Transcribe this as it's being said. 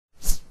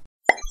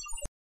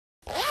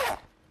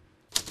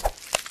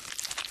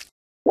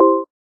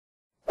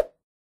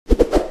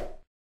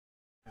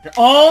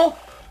Oh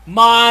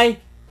my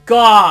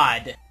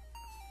god!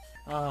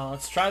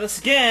 Let's try this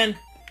again.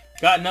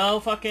 Got no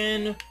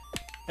fucking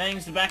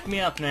things to back me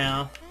up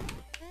now.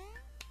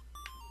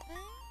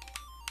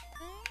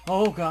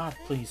 Oh god,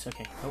 please.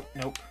 Okay. Nope,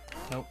 nope,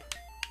 nope.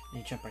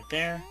 You jump right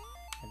there.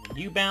 And then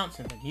you bounce,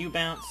 and then you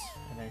bounce.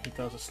 And then he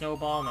throws a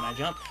snowball, and then I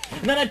jump.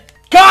 And then I...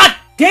 God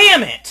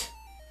damn it!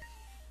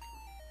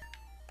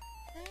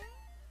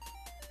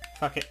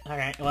 Fuck it.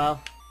 Alright,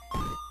 well...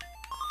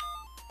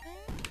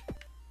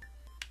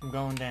 I'm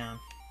going down.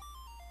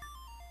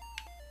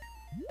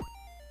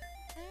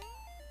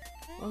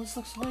 Well, this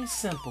looks way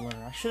simpler.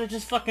 I should have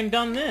just fucking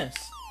done this.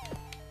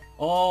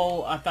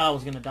 Oh, I thought I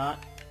was gonna die.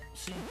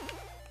 See?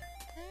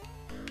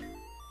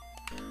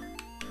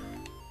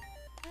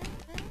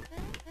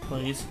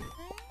 Please.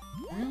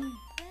 Really?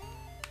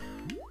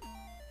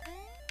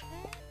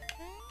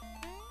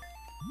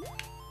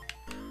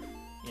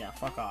 Yeah,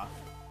 fuck off.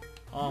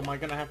 Oh, am I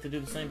gonna have to do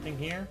the same thing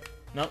here?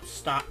 Nope,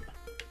 stop.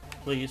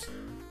 Please.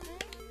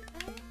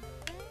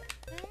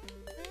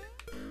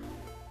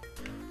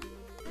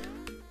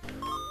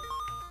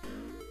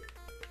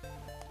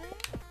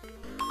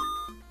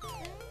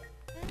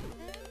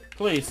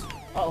 Please.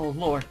 Oh,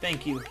 Lord,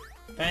 thank you.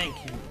 Thank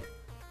you.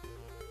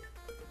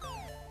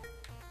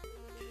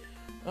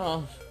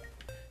 Oh,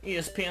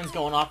 ESPN's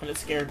going off and it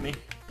scared me.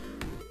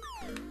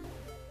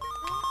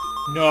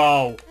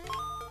 No!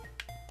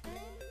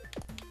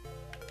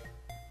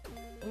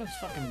 Those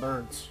fucking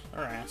birds.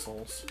 They're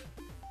assholes.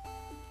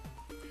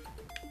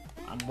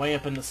 I'm way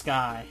up in the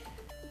sky.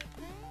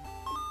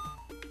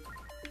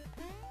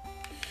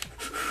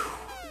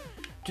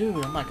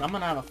 Dude, I'm gonna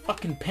have a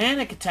fucking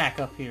panic attack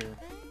up here.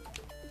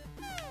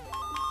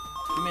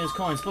 Give me those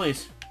coins,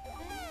 please.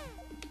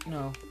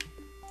 No.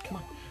 Come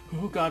on.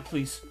 Oh god,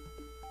 please.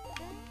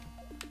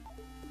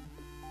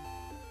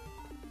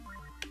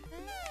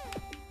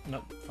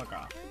 Nope, fuck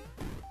off.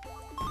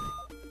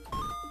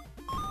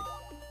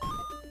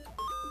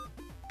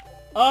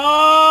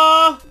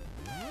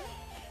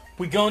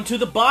 We go into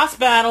the boss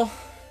battle,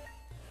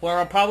 where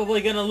I'm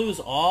probably gonna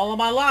lose all of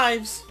my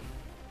lives.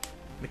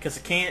 Because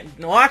I can't...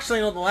 No,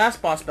 actually, no, the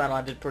last boss battle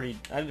I did pretty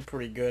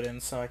good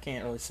in, so I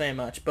can't really say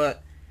much,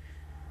 but...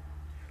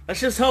 Let's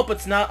just hope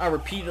it's not a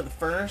repeat of the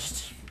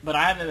first, but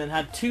I haven't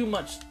had too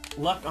much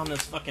luck on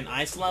this fucking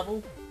ice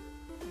level.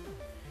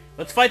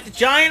 Let's fight the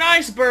giant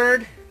ice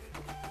bird!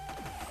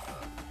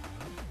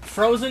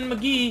 Frozen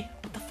McGee.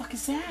 What the fuck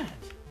is that?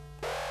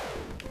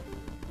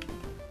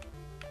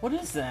 What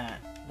is that?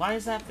 Why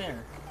is that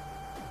there?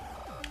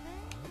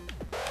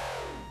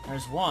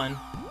 There's one.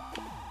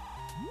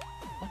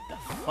 What the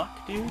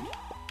fuck, dude?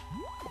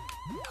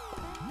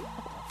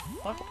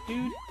 What the fuck,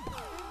 dude?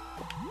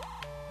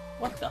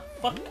 What the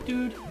fuck,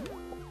 dude?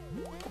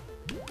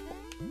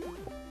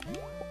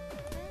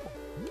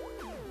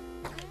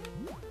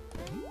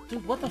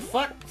 Dude, what the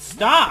fuck?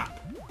 Stop!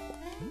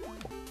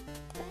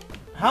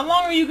 How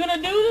long are you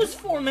gonna do this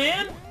for,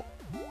 man?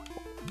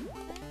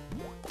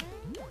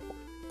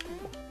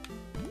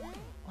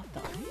 What the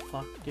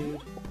fuck,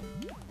 dude?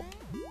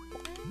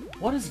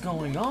 What is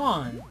going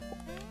on?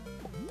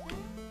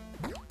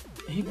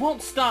 He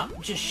won't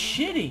stop just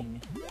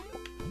shitting.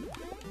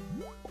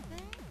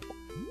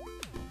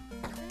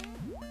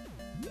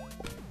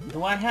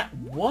 Do I have...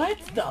 What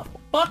the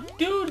fuck,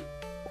 dude?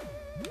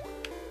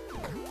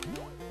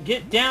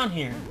 Get down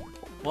here.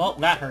 Well,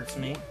 that hurts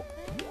me.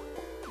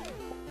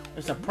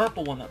 There's a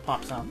purple one that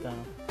pops out,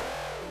 though.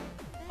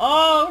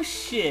 Oh,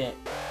 shit.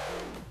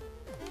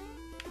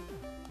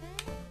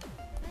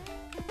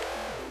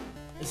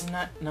 Isn't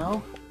that...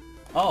 No?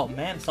 Oh,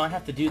 man, so I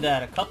have to do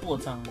that a couple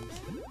of times.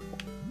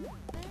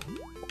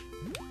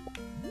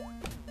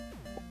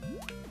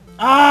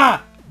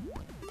 Ah!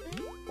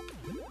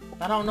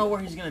 I don't know where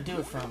he's gonna do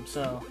it from,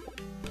 so...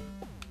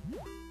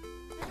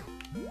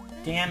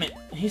 Damn it.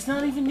 He's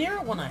not even near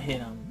it when I hit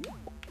him.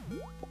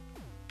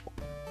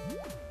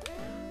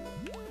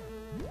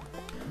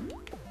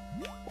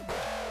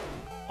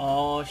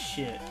 Oh,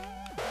 shit.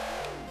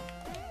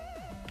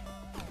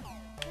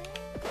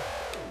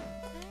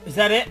 Is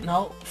that it?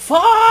 No.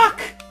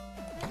 Fuck!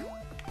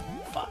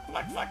 Fuck,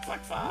 fuck, fuck,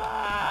 fuck,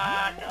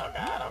 fuck! Oh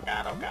god, oh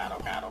god, oh god,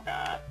 oh god, oh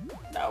god.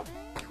 No.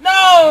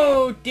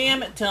 No!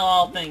 Damn it to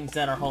all things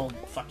that are whole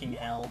fucking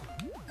hell.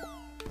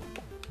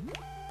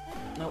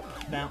 Nope.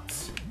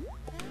 Bounce.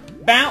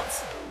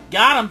 Bounce!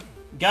 Got him!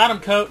 Got him,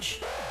 coach!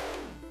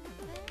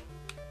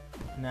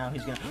 Now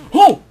he's gonna...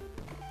 Oh!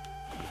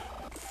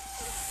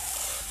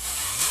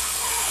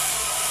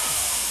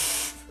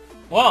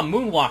 Whoa, I'm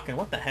moonwalking.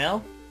 What the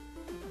hell?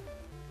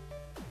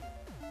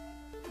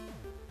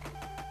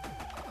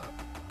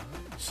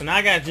 So now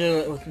I gotta do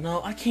it with...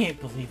 No, I can't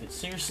believe it.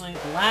 Seriously?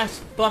 The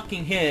last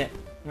fucking hit,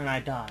 and I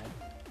died.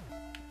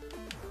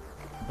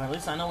 But at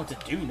least I know what to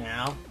do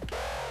now.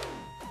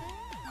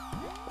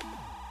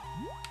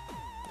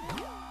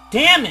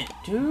 Damn it,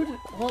 dude!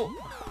 Well...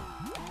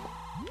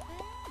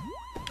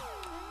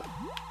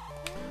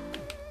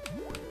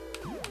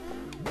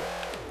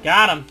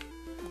 Got him!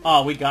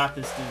 Oh, we got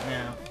this dude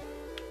now.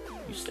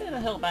 You stay the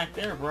hell back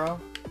there, bro.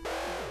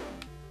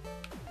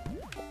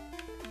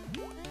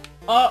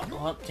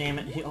 Oh, damn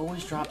it. He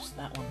always drops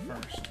that one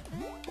first.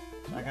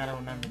 So I gotta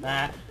remember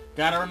that.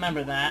 Gotta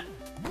remember that.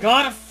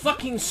 Gotta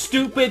fucking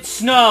stupid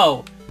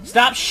snow!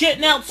 Stop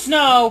shitting out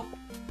snow!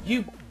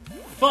 You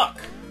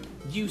fuck.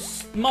 You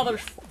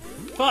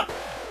motherfuck.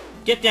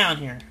 Get down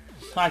here.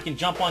 So I can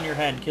jump on your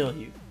head and kill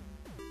you.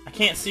 I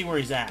can't see where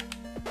he's at.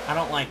 I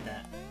don't like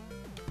that.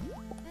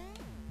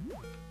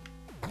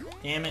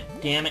 Damn it,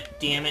 damn it,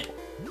 damn it.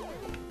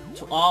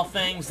 To all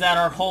things that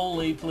are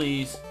holy,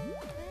 please.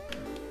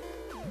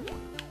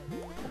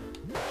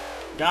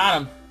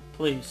 Got him.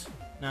 Please.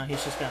 No,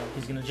 he's just got him.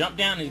 He's gonna jump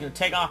down and he's gonna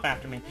take off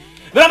after me.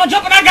 But I'm gonna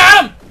jump and I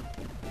got him!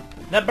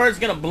 That bird's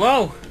gonna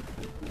blow.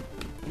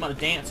 I'm gonna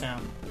dance now.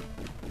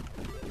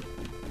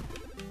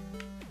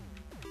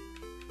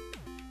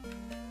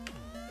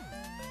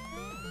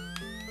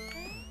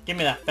 Give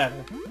me that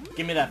feather.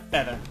 Give me that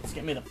feather. Let's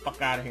get me the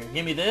fuck out of here.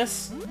 Give me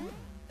this.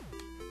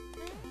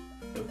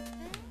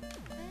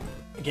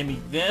 Give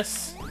me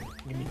this.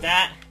 Give me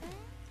that.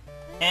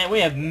 And we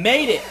have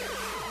made it!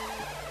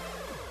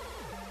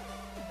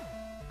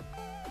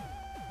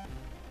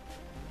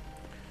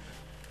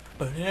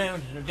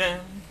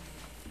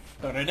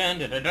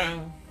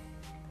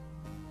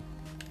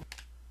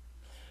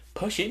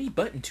 Push any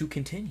button to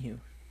continue.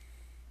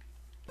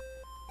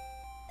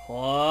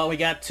 Oh, we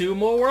got 2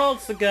 more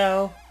worlds to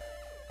go.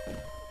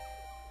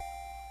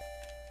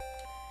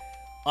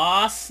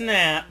 Aw,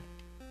 snap.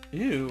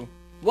 Ew.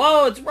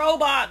 Whoa, it's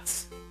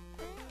robots!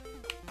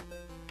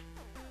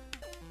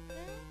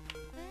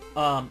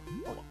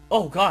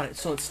 Oh god,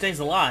 so it stays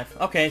alive.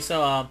 Okay,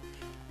 so,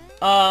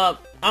 I'm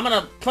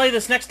gonna play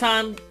this next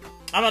time.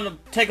 I'm gonna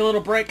take a little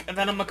break, and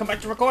then I'm gonna come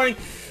back to recording.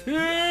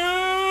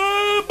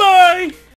 Bye!